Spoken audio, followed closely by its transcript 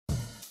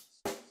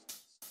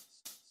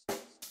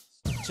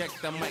Check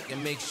the mic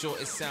and make sure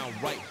it sound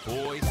right,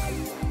 boys.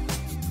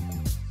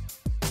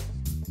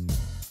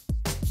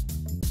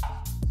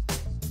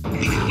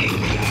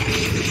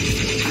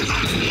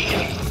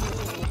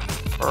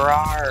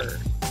 Rawr.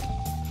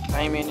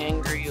 I'm an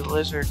angry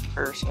lizard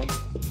person.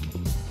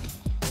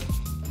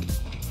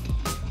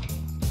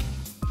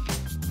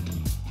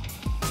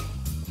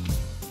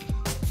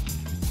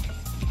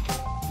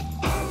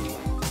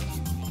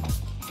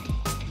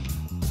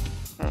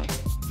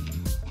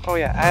 Oh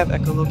yeah, I have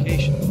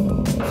echolocation.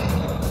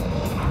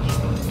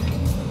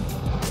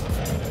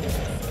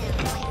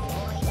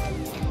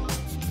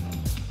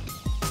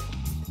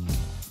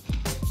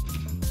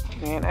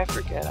 Man, I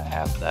forget I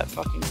have that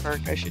fucking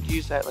perk. I should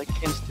use that like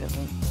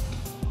instantly.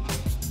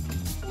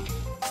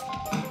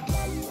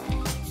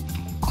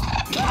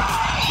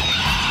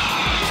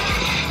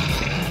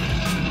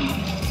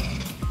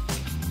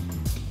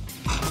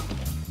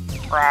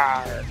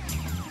 Rawr.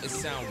 It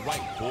sound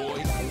right,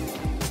 boys.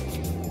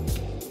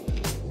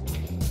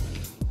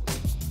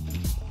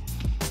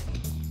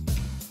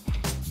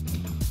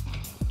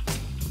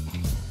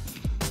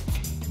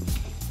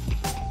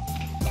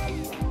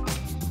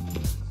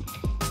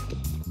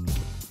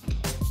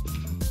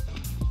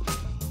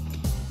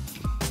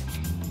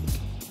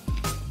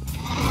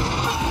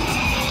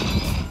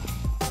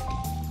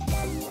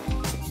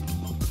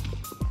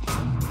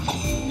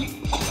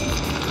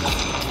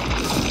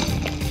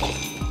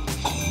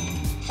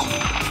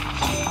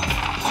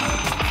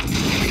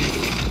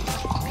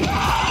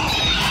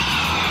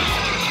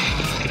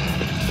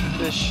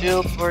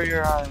 Shield for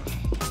your arm.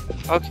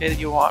 Okay,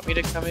 you want me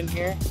to come in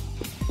here?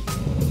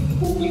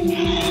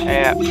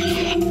 Yeah. Ooh,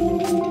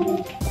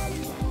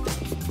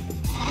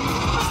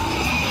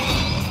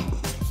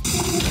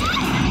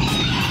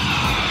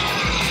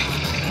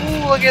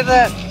 look at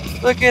that!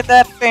 Look at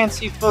that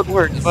fancy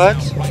footwork, bud.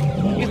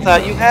 You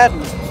thought you had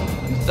me.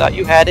 You thought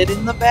you had it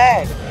in the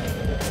bag.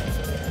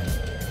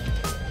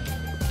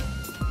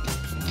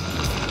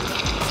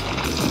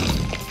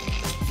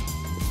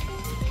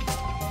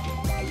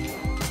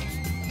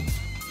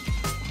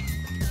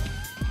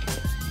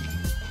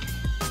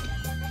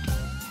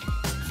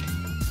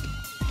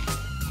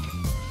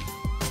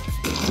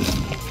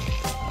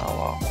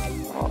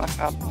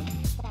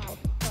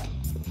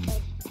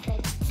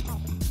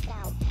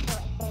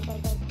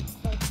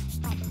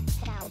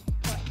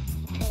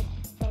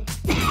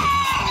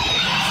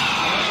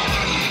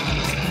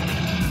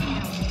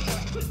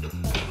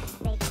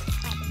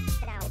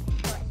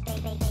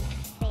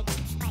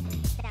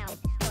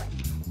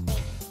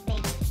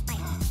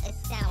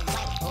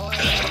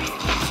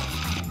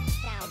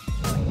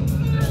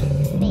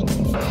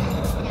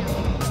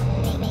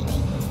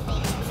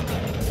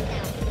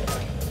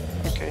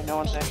 No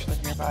one's actually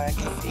nearby. I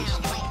can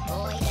feast.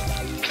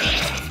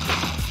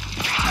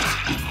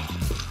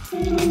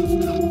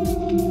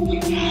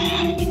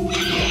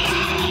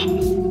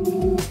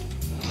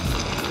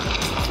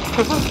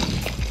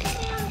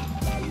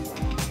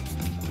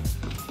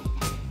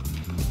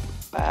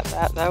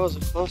 That was a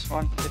close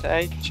one. Did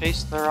I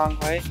chase the wrong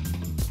way?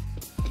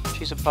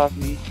 She's above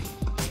me.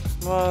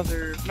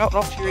 Mother. No,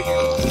 she's right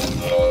here.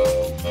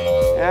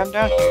 Yeah, I'm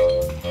down here.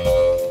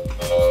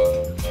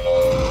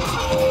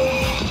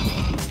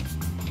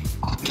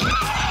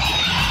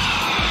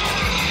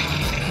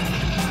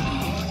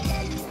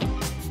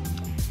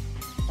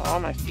 Oh,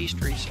 my feast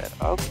reset.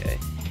 Okay.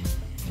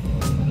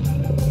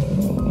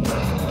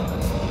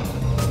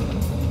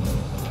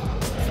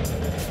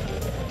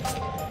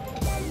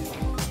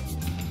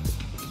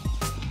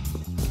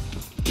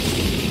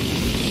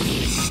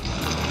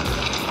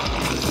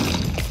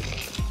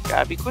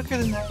 Gotta be quicker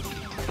than that.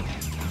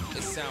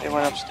 They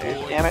went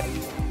upstairs. Damn it.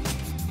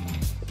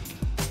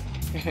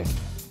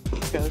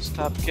 Gotta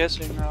stop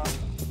guessing wrong.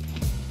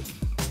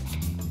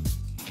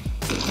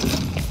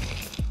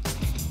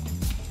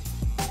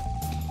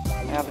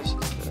 Now this is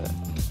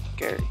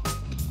Gary.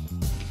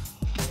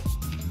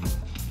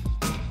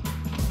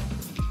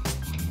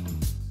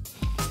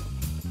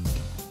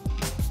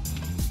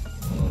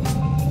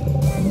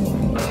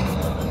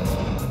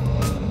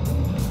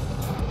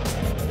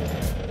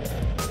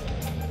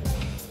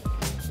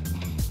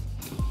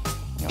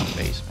 No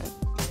basement.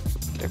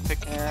 They're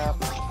picking her up.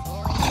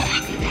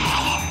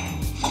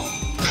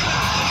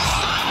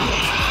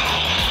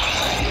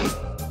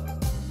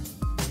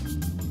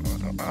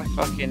 I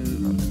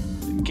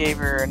fucking gave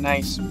her a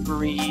nice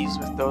breeze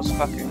with those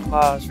fucking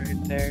claws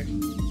right there.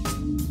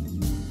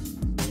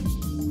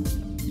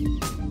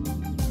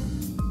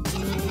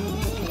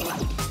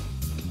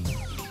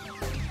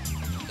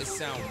 It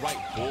sound right,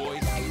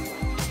 boys.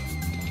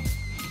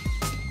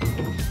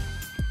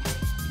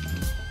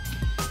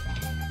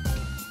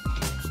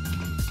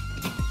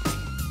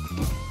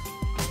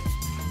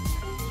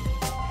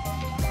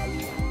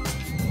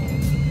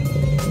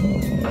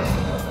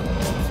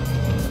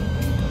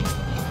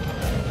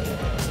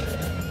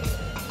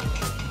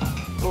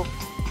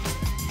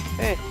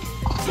 Hey.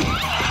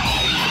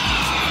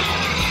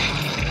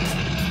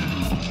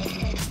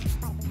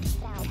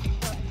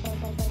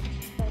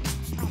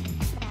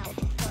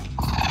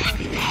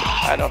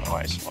 I don't know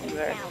why I swung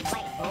there.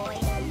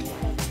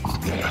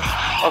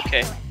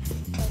 Okay.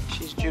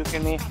 She's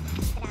juking me.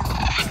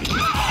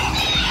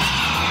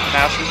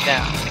 Now she's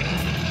down.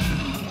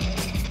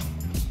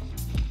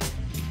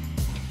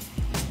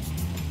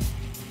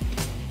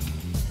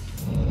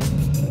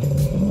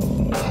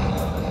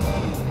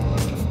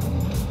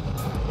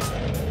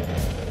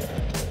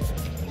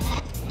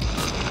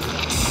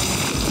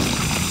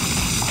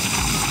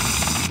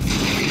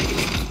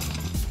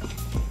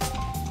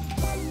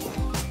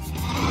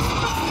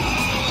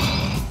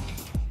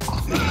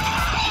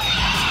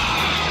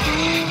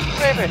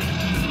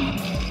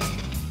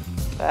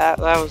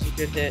 That was a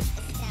good hit.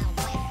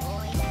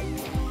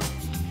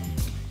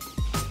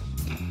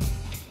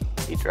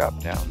 He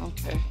dropped down,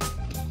 okay.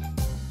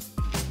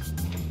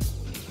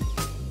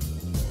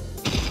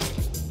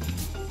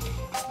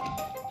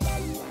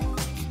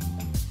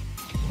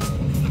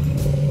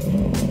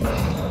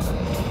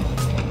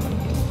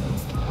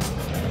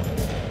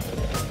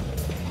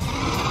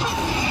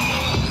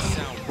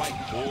 Sound right,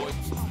 boy.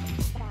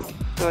 I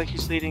feel like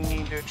he's leading me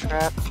into a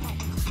trap.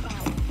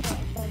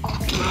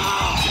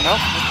 Nope.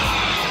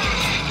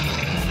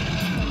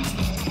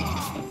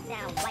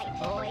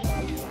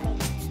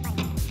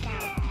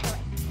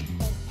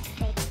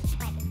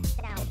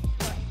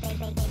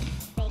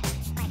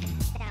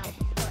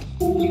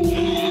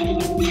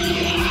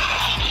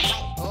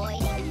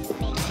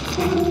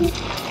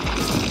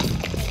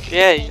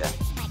 Yeah.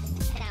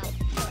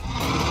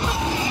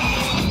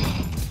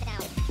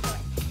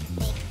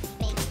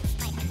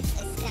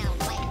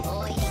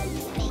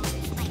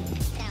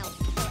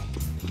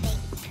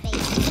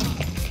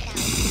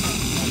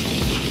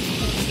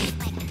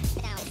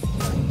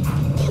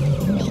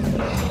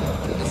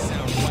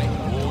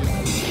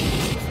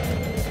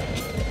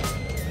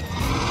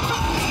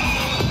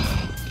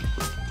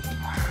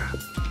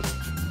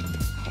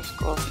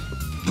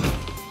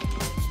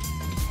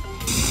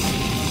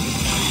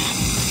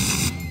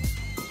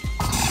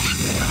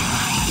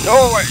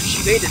 Oh,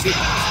 she made it. She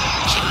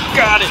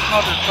got it,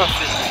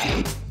 motherfucker.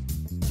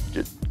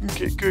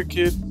 Good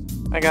kid.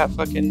 I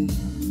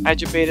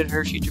baited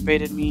her, she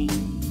baited me.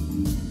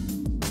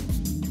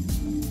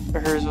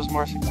 But hers was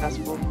more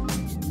successful.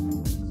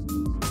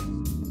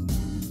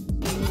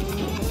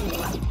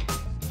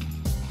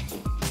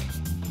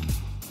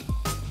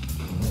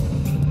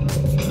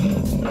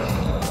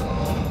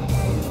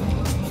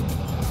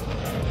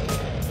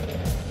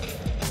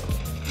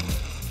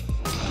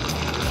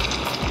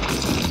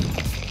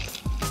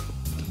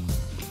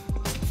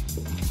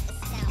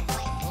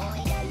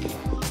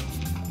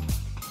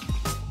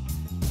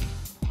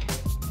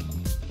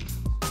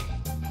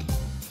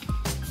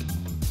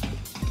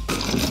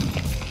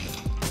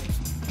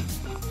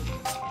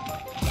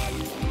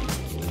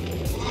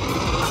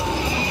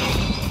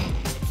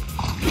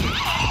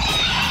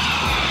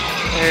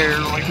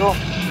 There we go.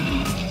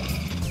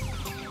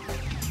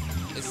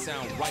 It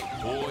sound right,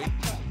 boy.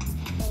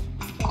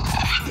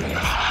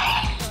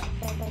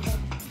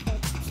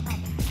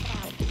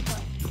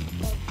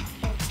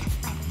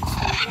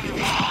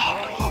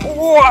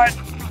 What?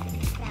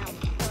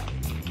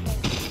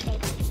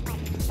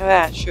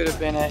 That should have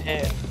been a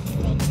hit.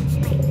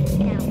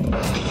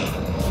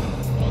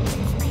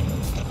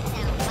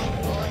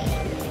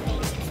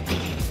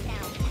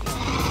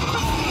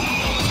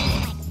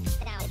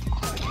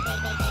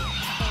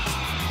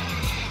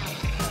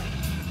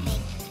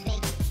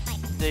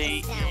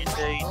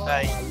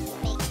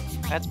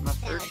 That's my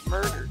first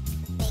murder.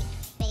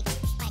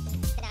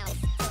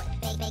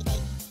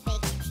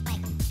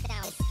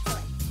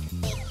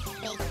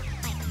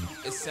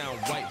 It sound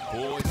right,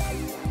 boy.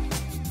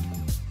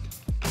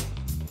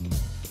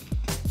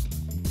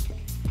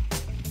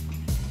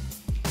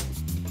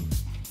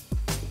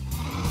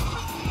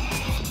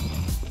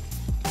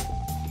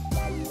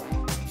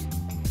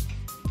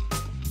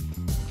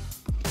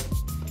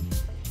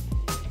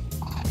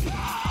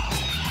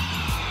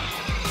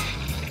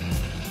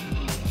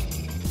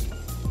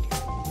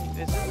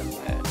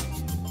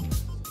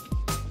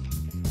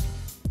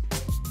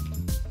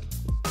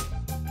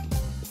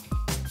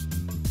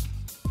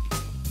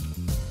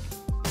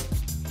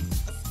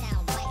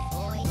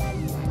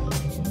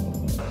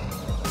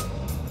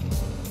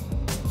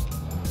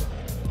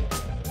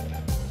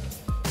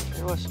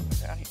 There was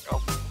something down here. Oh,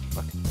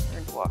 fucking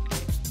learn to walk.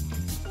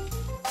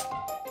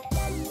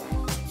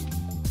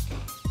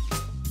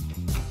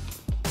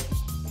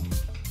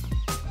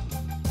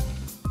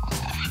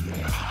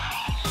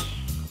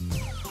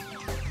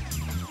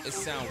 It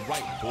sound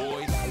right,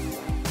 boy.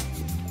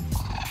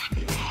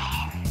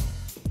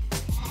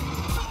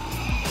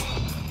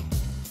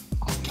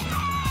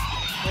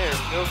 There we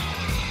go.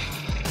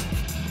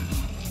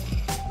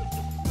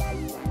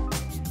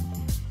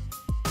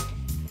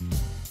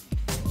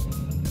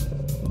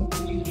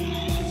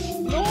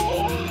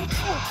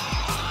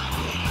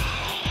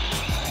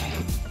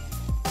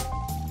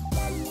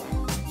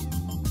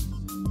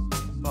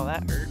 Well,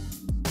 that hurt.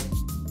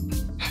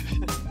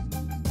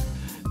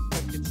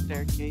 Fucking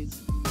staircase.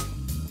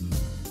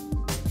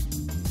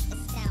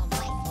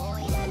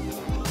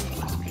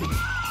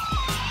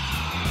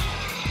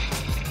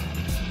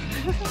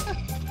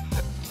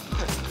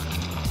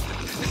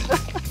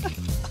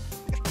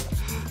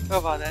 Oh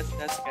wow, that's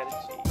gotta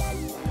cheat.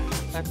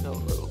 I feel a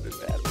little bit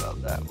bad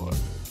about that one.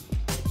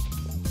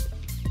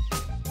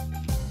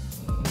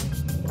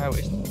 I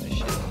wasted my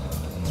shit.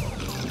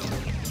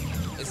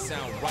 It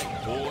sound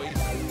right, boy.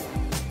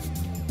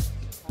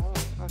 How the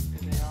fuck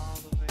are they all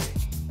the way?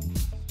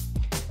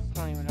 I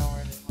don't even know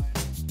where they went.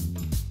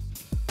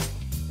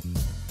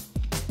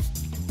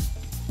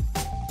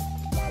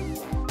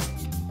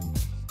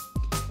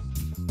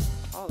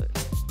 Oh,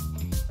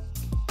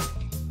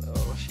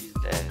 oh, she's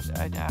dead.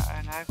 And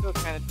I feel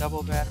kind of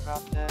double bad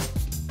about that.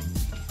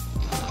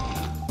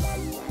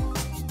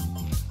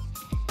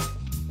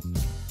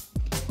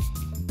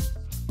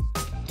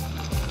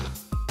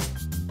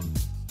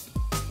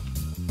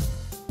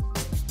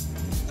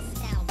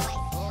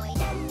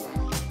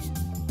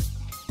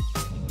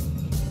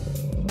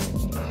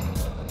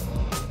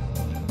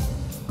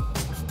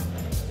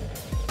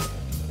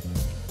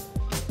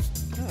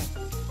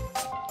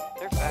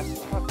 They're fast as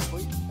fuck,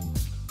 boy.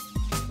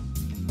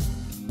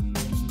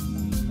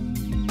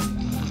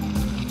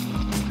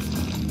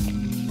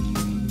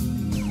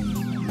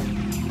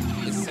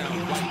 It sound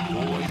right,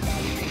 boy.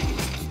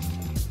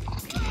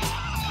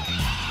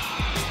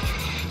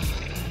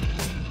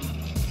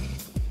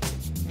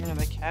 Yeah,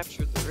 they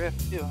captured the rift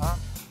too, huh?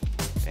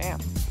 Damn.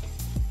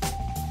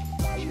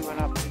 She went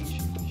up, didn't she?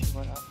 She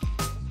went up.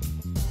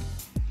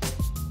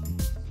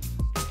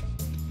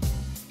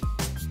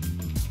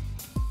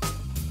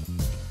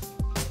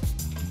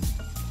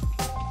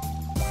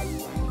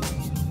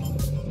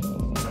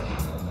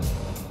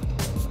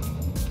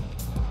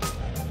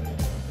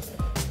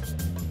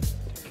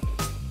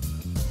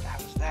 That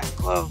was that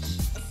close.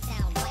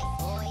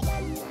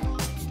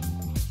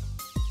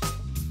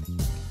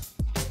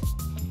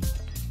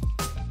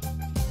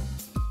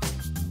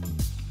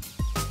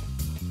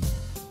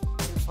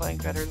 You're playing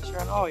better this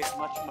round? Oh yeah,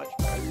 much, much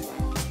better.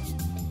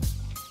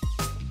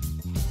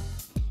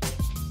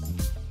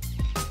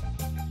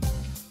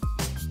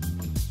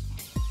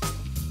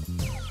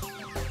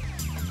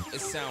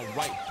 It sound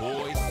right,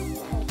 boy.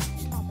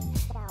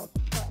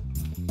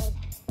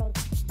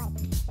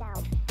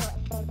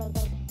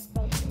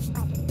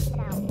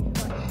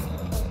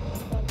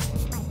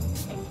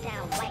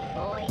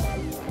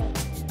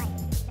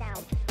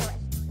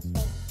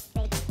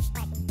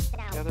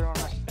 The other one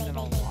must have been in a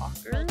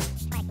locker?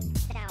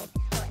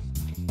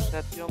 Is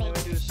that the only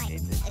way to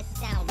escape it?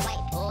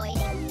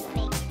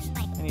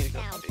 I need to go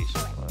to the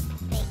basement one.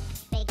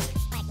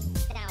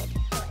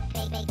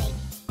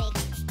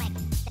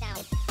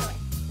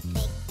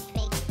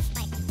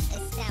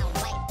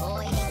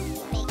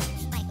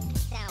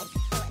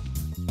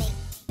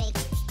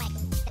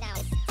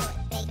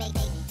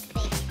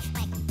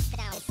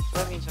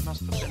 That means I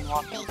must have been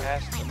walking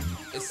past them.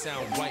 It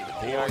sound right,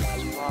 They are boy.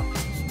 just walking.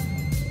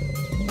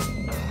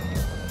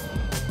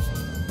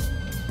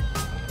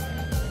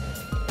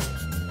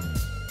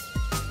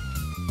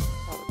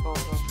 Oh, they're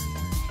both over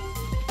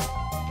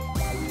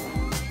there.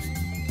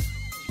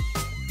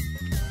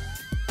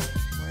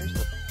 Where's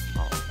the...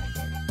 Oh, right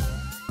here.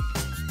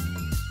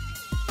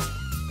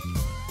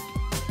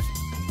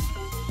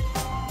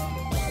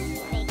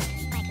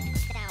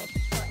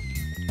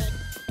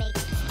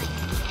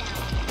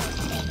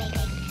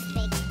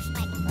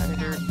 I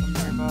heard from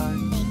nearby.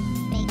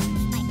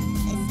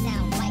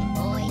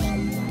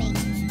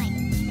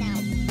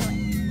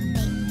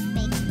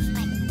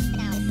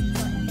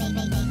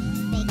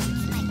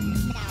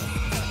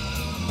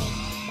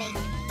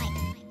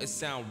 It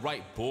sound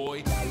right,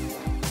 boy. I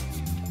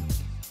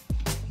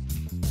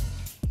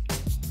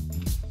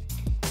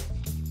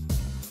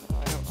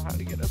don't know how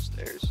to get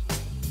upstairs.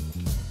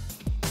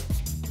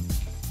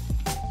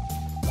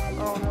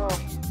 Oh no.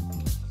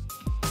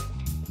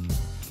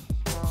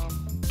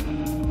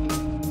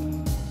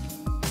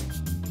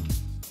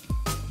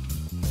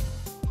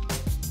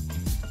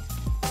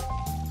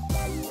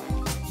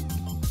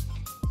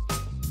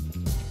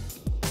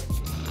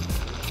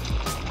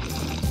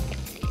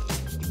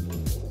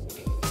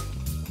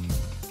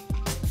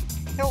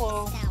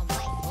 Hello.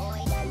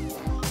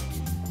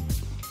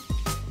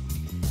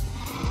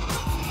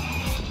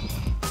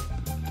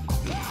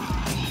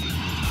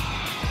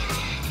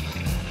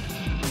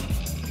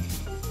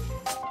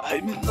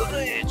 I'm in the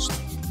nest.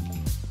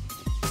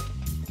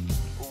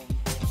 Oh,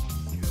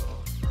 you're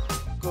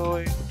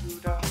going to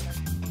die.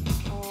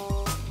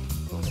 Oh,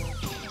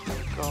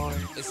 you're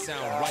going. It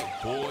sound right,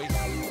 boy.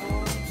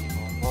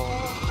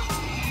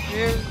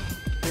 Here's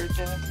your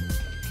death.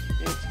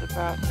 It's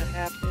about to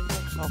happen.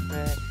 No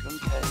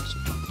recompense.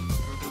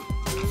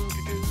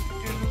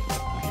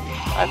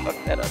 I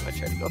fucked that up. I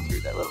tried to go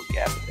through that little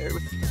gap there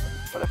with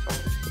what I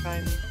fucked was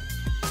behind me.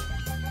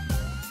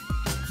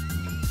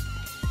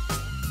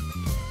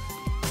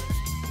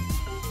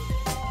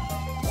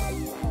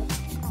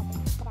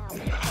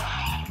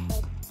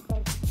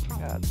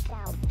 God.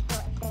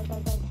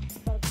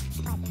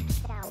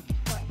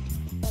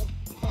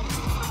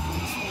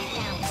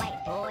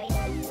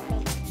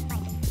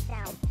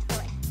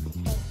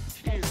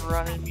 She's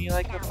running me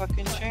like a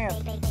fucking champ.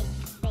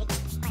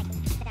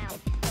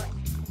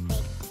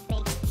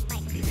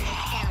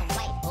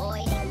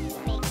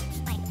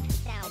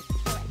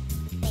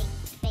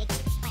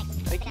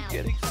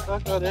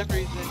 Fuck out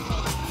everything.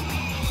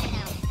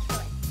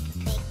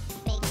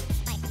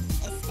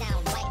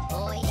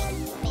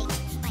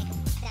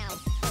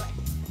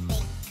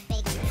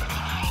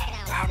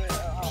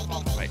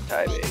 Right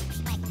timing.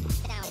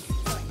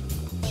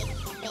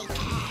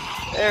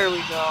 There we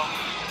go.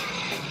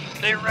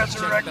 They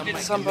resurrected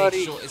somebody.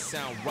 Make sure it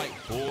sound right,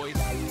 boys.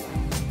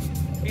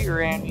 He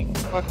ran me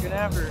fucking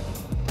ever.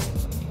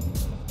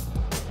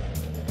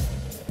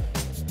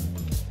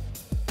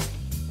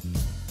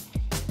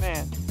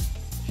 Man,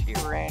 she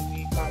ran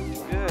me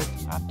fucking good.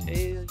 I'll tell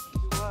you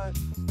what.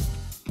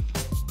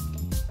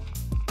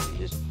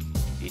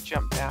 He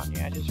jumped down.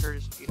 Yeah, I just heard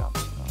his feet on the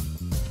snow.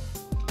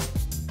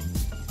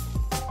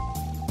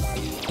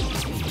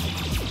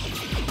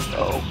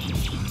 Oh.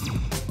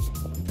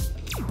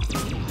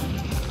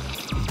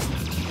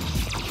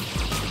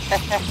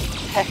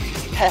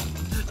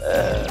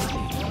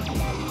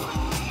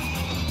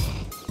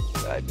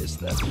 I missed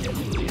that again.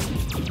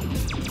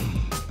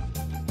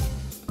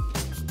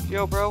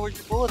 Yo, bro, where's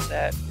your bullets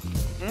at?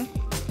 Hmm?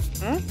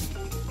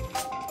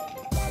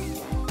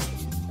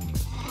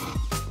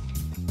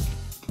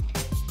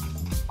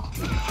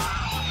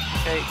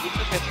 Okay, he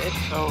took a hit,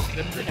 so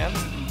good for him.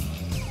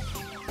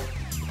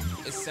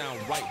 It sound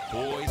right,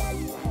 boys.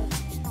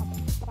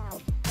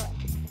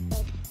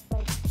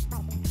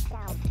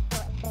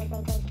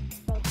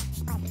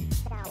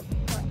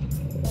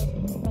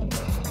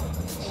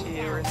 See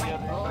her in the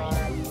other car.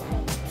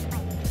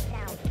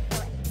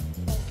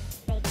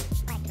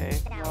 Okay,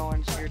 no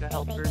one's here to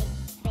help her.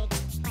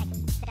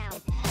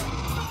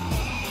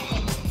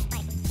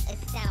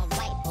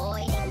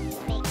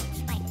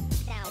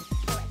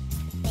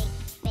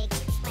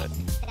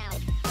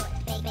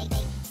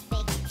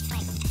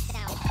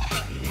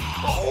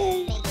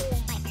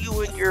 You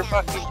and your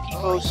fucking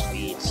Peepo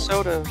Speed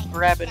soda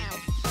grabbing.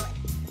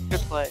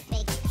 Good play.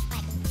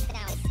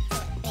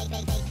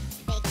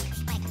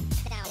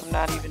 I'm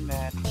not even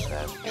mad.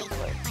 That's a good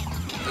play.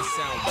 It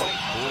sound right,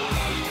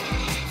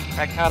 boys.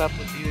 I caught up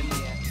with you in the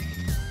end.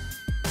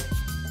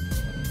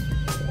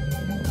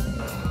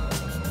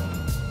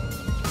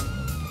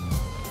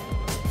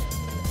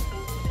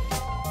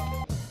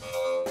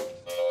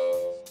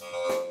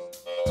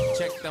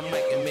 Check the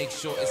mic and make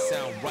sure it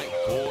sound right,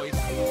 boys.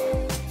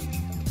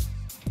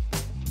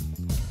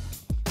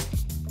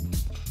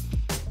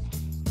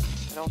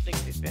 I don't think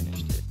they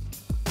finished it.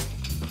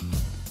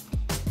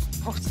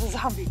 Oh, it's a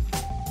zombie.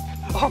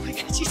 Oh my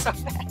god, she's so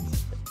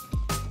fast.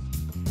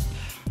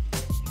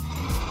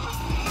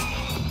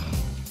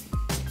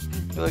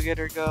 Look at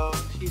her go.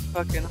 She's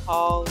fucking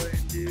hauling,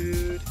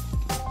 dude.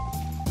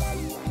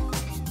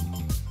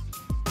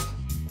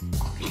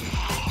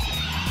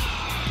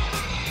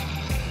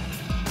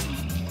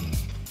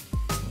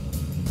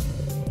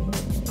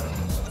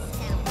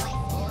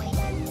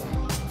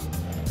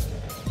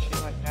 She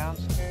went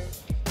downstairs.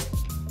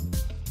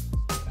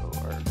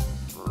 Or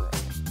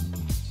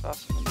saw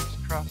someone just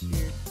cross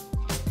here.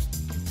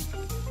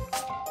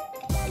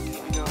 There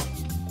you go.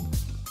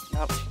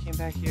 Nope, she came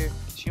back here.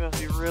 She must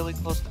be really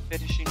close to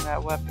finishing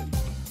that weapon.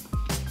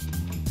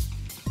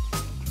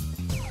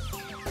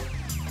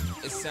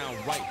 It sound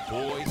right,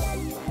 boys.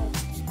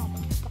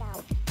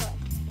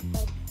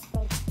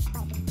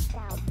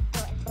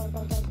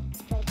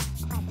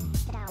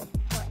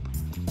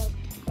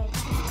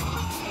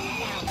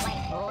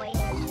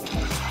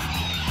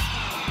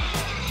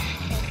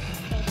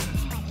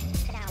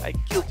 I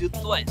killed you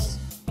twice.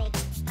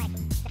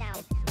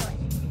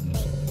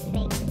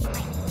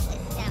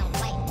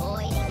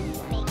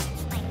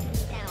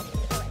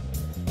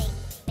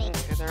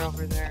 Okay, they're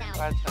over there.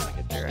 By the time I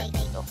get there, I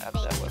think they'll have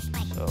that weapon.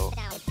 So,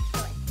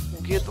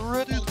 get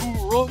ready to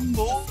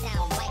rumble.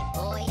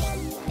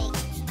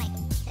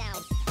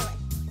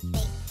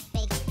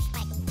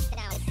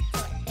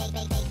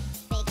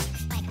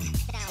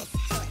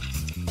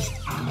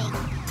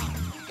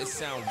 It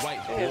sound right,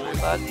 Hey, boys.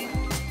 everybody.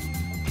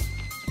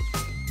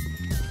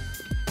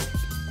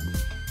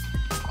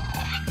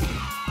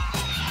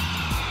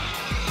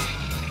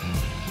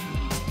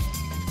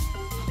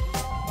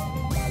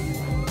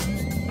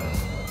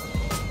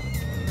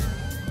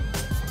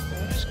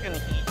 I'm just gonna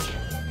eat you.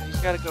 He's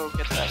gotta go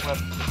get that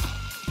weapon.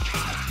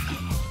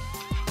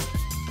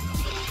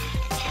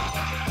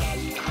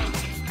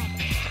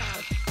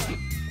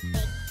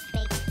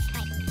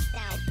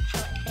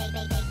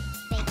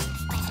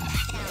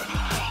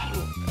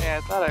 Yeah, I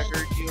thought I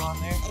heard you on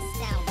there.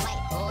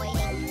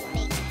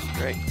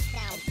 Great.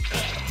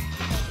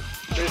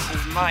 This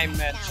is my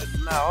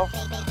mansion now.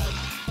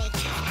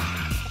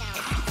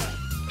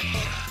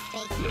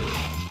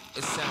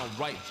 It sound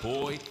right,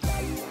 boy.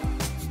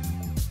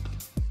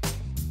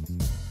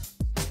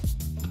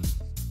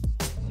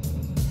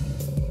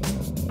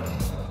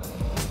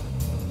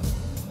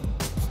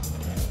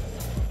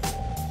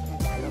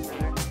 Okay, over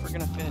there. We're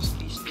gonna finish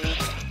these two.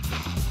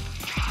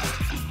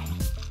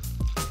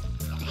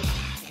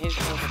 He's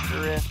gonna get the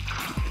rift.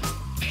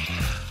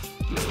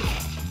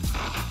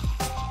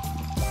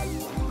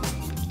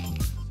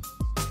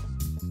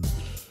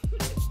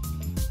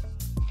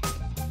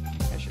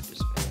 I should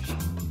just finish.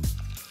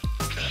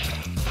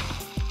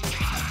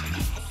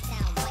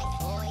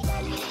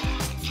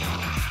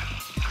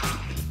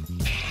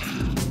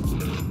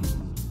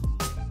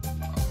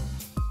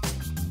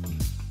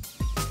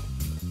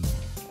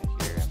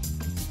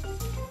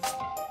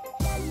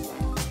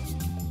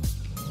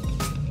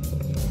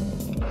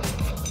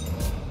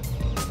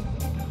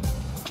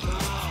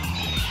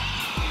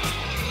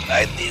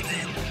 I did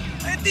it!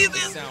 I did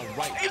it! Sound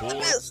right, I boy.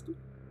 missed!